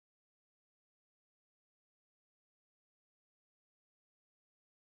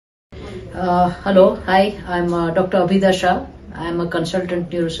Hello, hi, I'm Dr. Abida Shah. I'm a consultant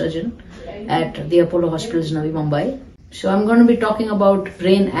neurosurgeon at the Apollo Hospitals, Navi Mumbai. So I'm going to be talking about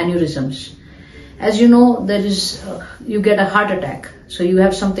brain aneurysms. As you know, you get a heart attack. So you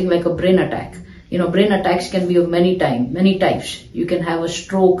have something like a brain attack. Brain attacks can be of many types. You can have a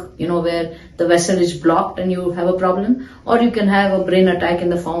stroke, where the vessel is blocked and you have a problem, or you can have a brain attack in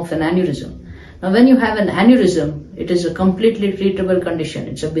the form of an aneurysm. Now, when you have an aneurysm, it is a completely treatable condition.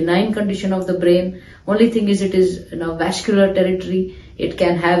 It's a benign condition of the brain. Only thing is it is in a vascular territory. It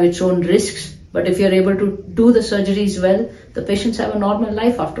can have its own risks. But if you're able to do the surgeries well, the patients have a normal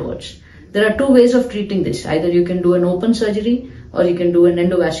life afterwards. There are two ways of treating this. Either you can do an open surgery or you can do an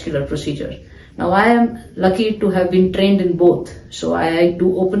endovascular procedure. Now, I am lucky to have been trained in both. So I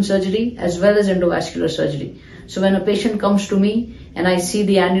do open surgery as well as endovascular surgery. So when a patient comes to me and I see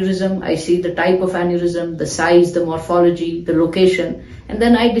the aneurysm, I see the type of aneurysm, the size, the morphology, the location, and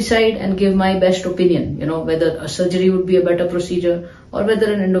then I decide and give my best opinion, whether a surgery would be a better procedure or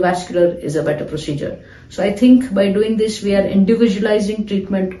whether an endovascular is a better procedure. So I think by doing this, we are individualizing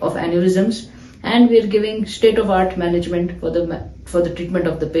treatment of aneurysms, and we are giving state-of-art management for the treatment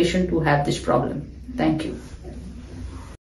of the patient who have this problem. Thank you.